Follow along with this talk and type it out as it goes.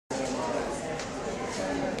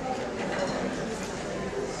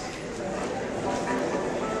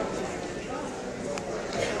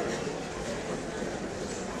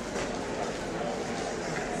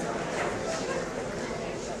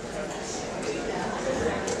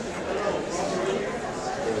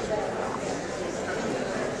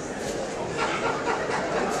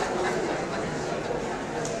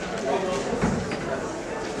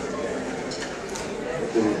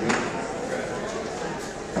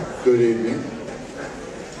Good evening.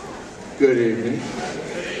 Good evening.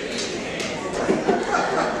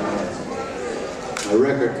 My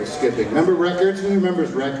record was skipping. Remember records? Who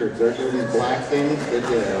remembers records? There are these black things? Yeah,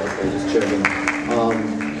 okay, just checking.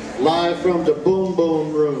 Live from the Boom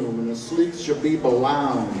Boom Room in the sleek Shabiba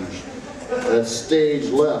Lounge. At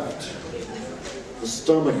stage left, the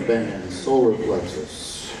Stomach Band, Solar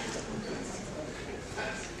Plexus.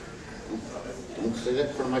 Don't say that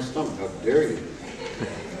in front of my stomach, how dare you.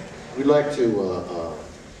 We'd like to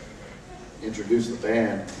introduce the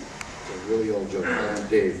band. It's a really old joke. I'm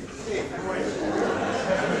Dave.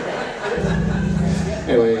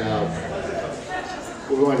 Anyway,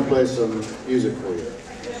 we're going to play some music for you.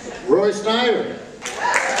 Rory Snyder.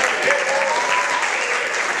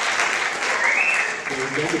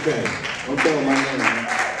 Dave Bendigkeit. Don't tell him my name.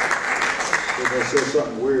 If I say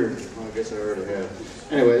something weird, well, I guess I already have.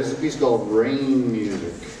 Anyway, this is a piece called Rain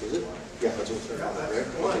Music. Is it? Yeah, that's what it's called,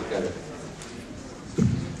 right? Okay, got it.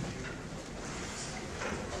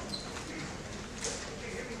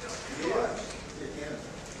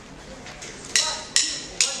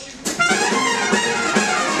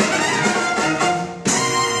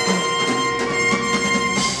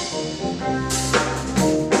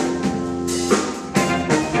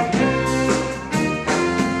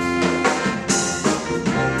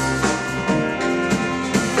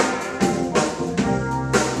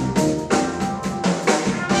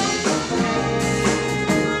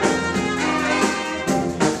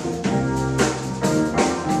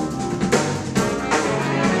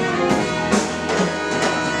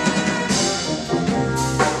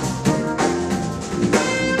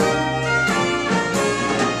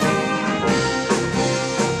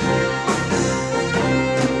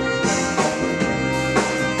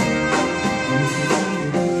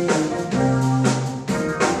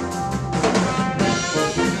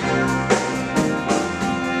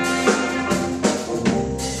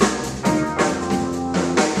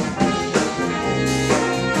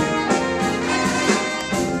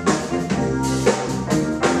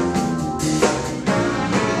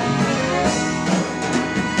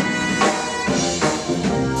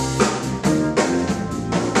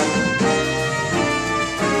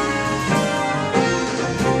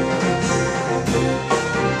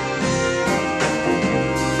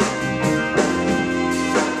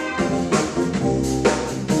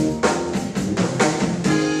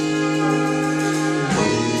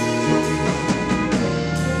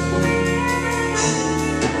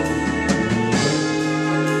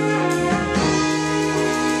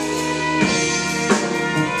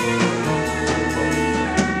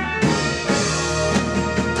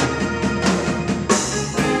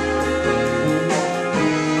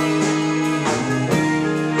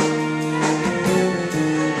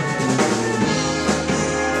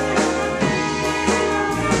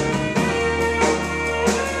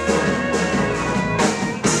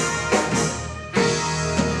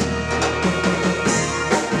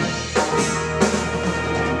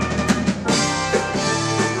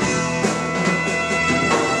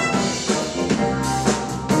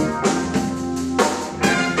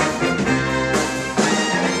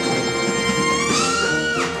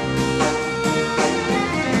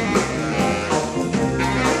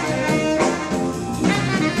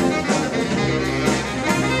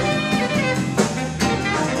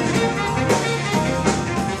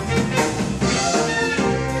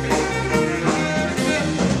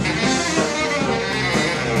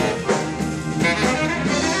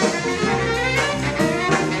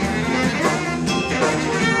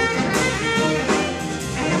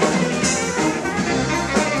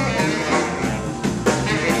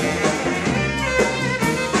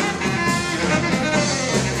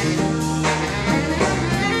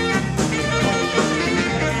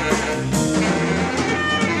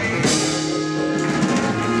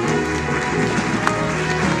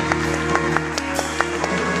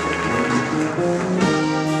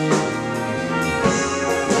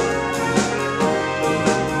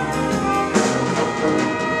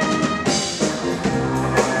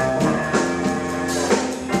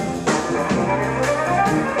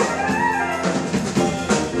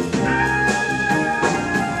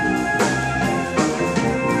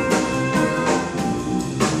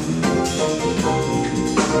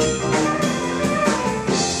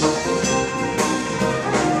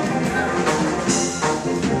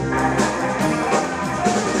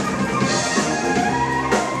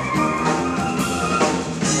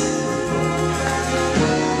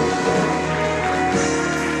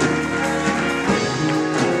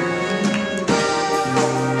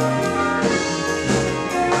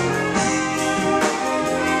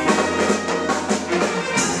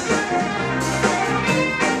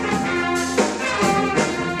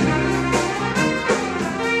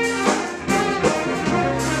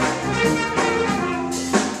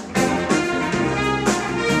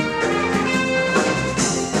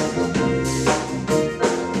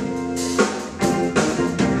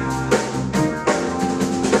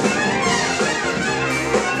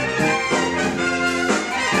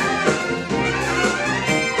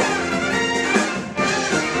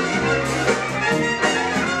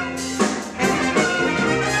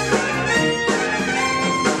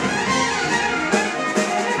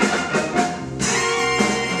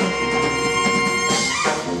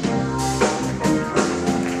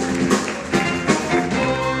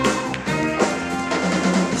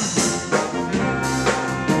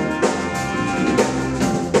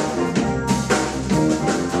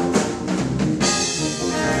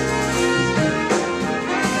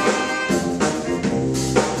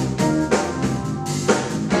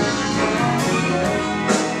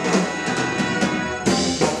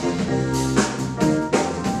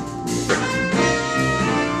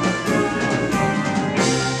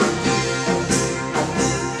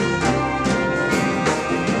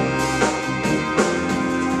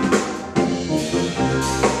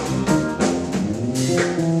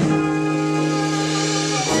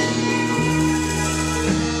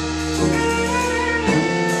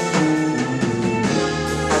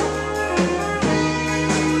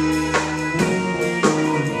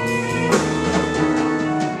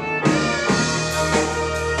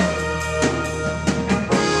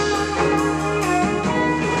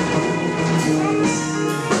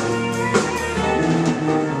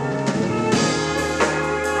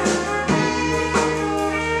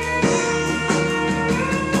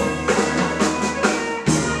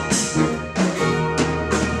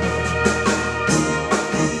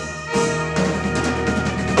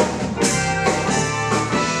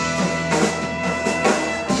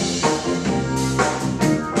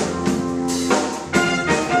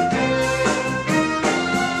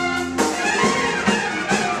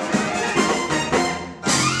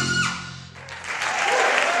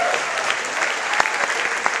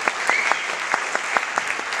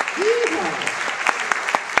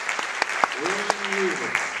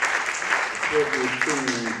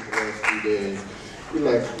 you, Dave. We'd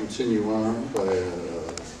like to continue on by,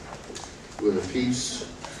 with a piece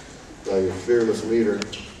by your fearless leader,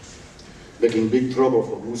 making big trouble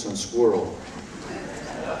for Moose and Squirrel.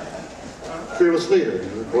 Fearless leader,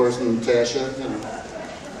 of course, Natasha, you know.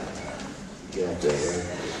 Got that,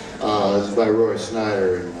 right? This is by Rory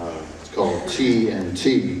Snyder, and it's called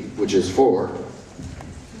T&T, which is for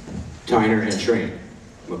Tyner and Train,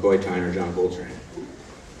 McCoy Tyner, John Coltrane.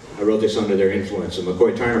 I wrote this under their influence. The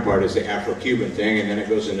McCoy Tyner part is the Afro-Cuban thing, and then it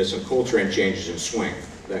goes into some Coltrane changes and swing,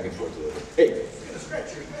 back and forth a little bit. Hey!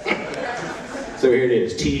 So here it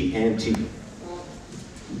is, T&T.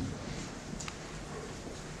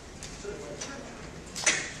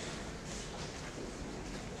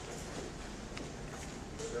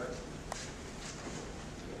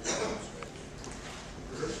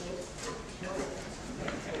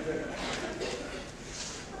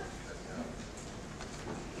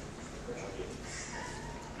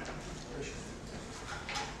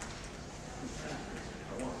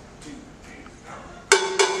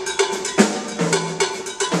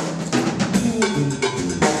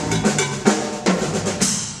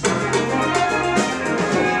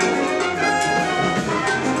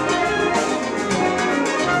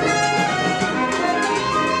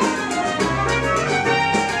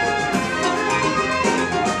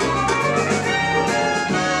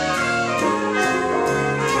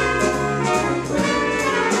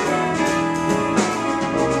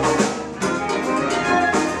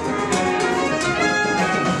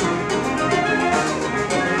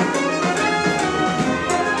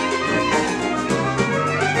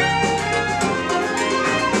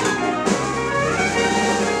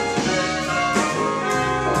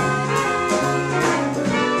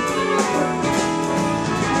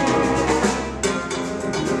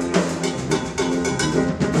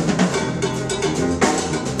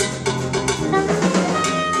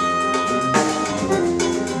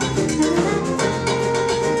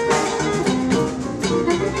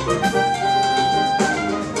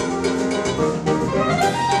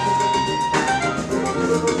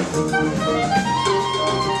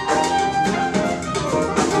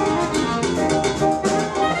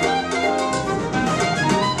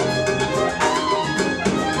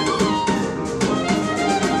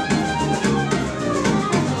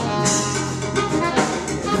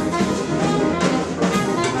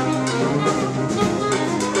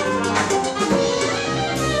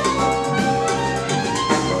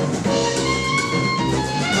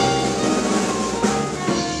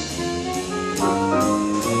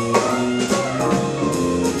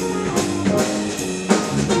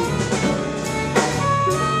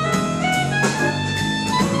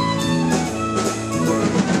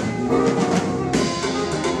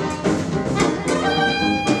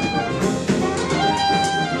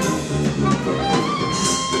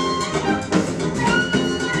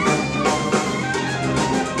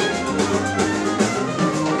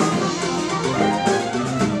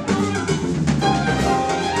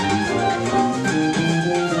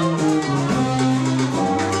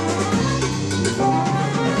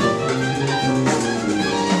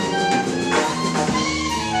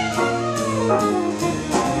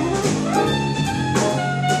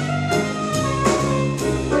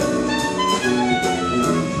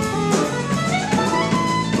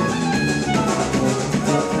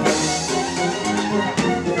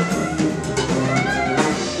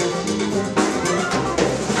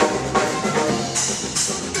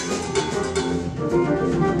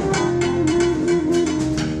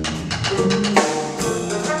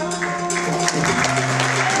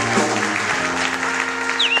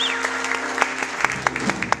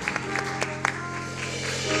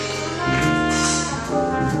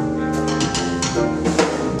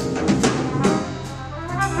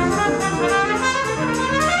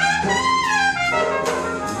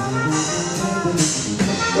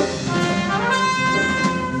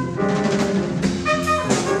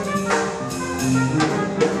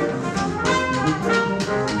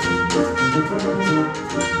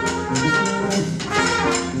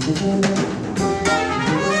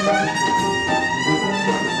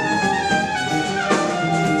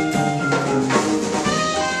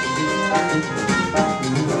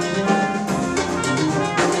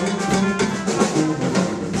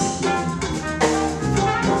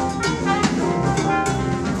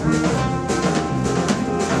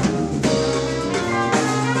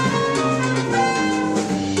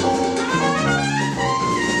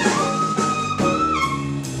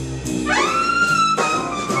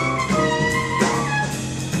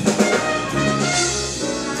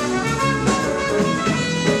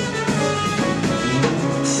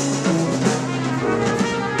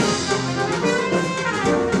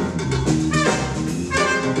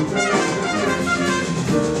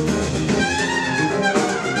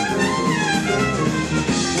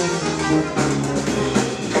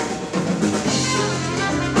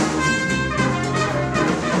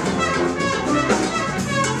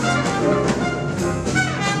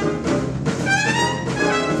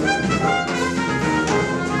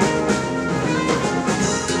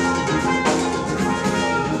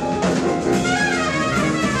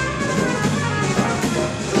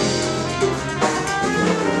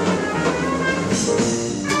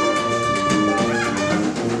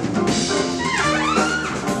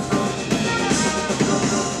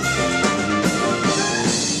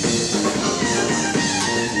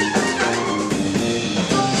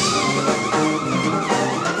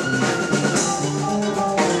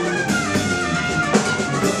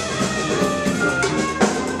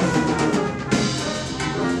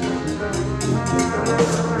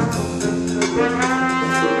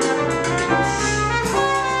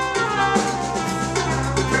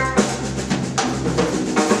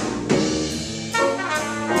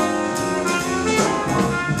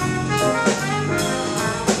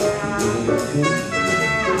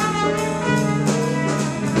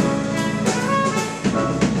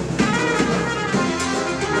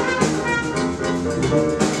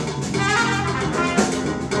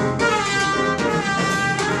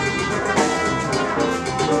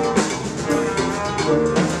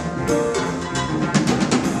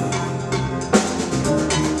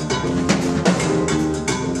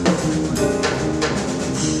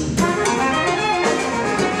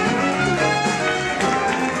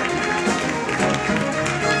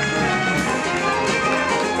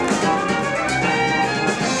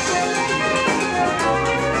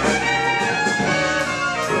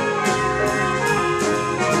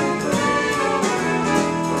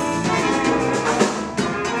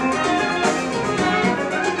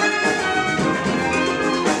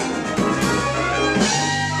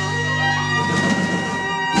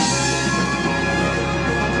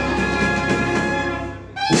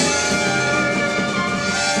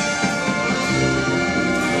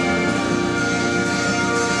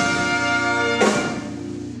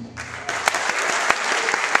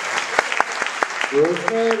 Rory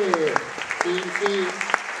Snyder, TNT.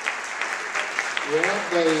 Yeah,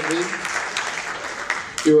 baby.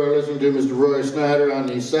 You are listening to Mr. Rory Snyder on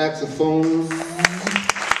the saxophone.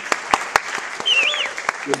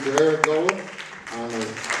 Mr. Eric Golub on the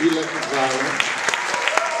electric violin.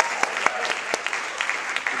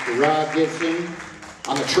 Mr. Rod Gibson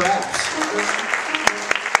on the traps.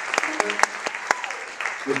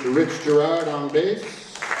 Mr. Rich Girard on bass.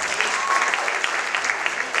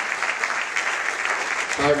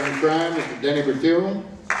 Partner in crime, Mr. Denny Berthiaume.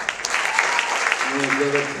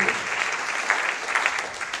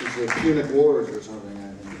 He's the Punic Wars or something,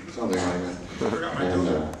 I think. Something like that.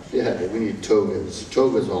 And yeah, we need togas.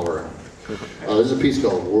 Togas all around. There's a piece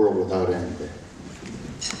called World Without End.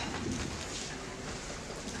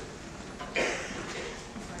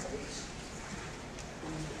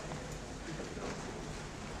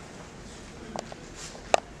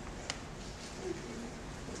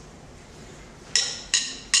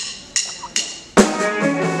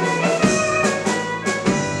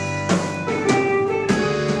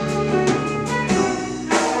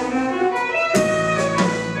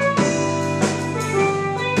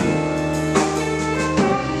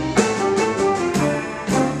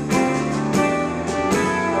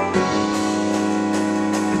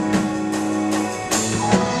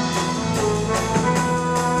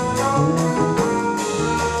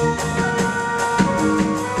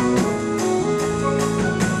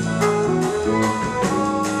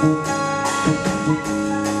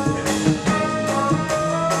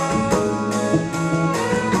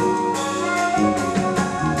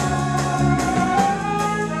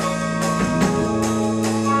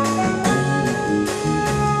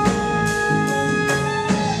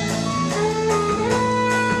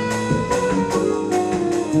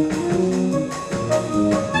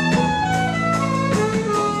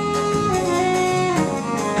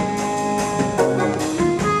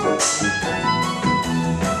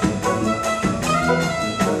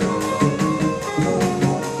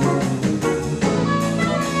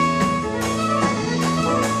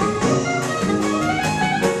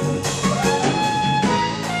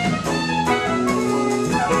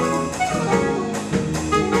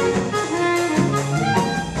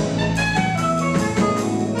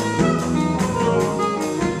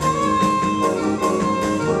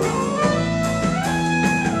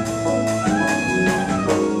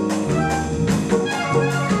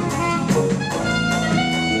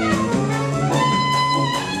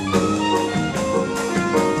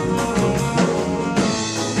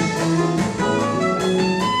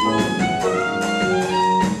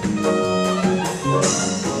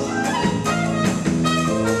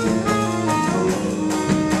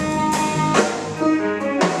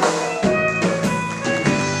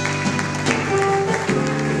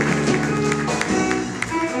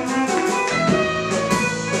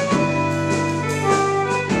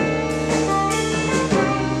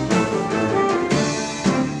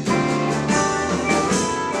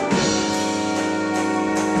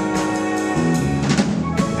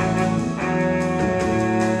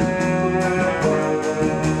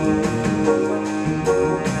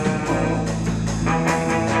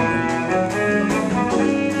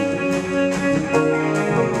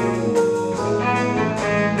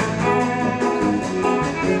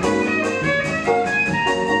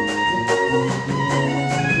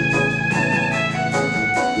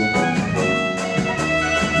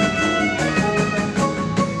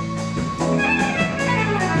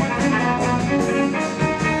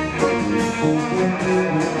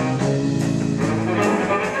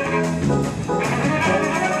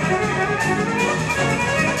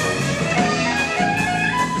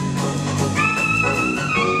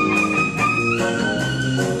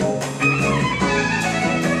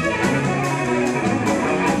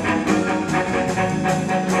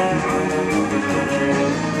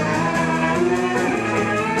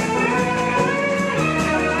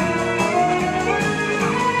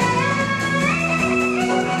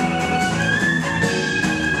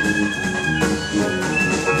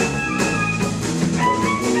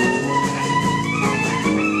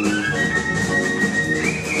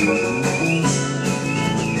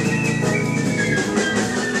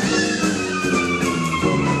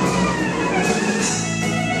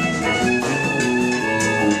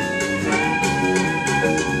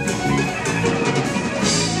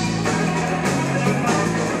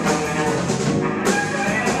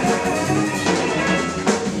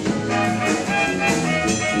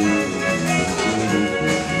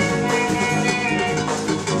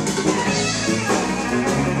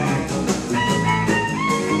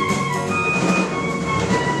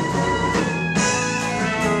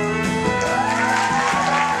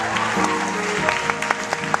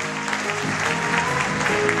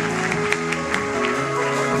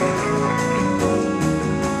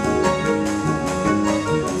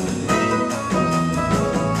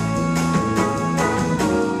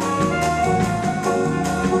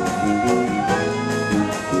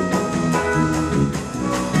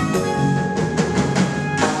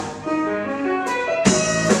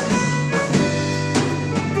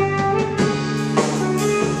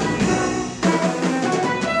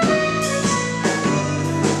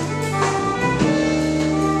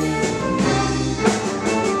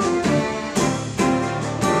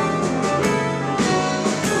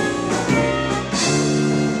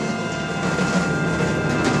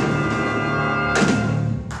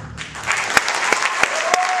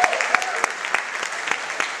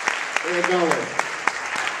 Rory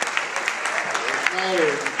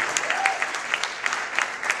Snyder.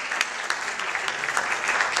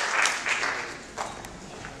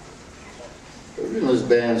 The reason this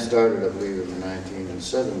band started, I believe, in the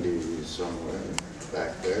 1970s somewhere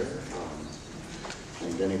back there.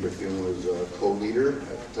 And Denny Berthiaume was a co-leader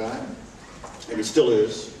at the time, and he still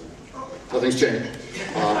is. Nothing's changed.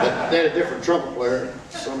 But they had a different trumpet player,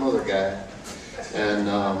 some other guy, and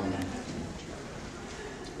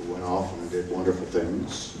who went off and did wonderful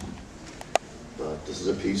things. But this is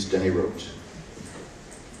a piece Denny wrote,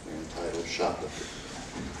 entitled Shoplifter.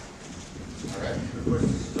 All right.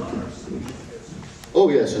 Oh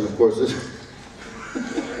yes, and of course this.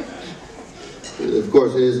 Of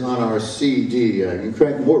course, it is on our CD. You can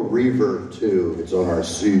crank more reverb too. It's on our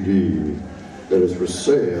CD that is for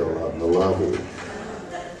sale out in the lobby.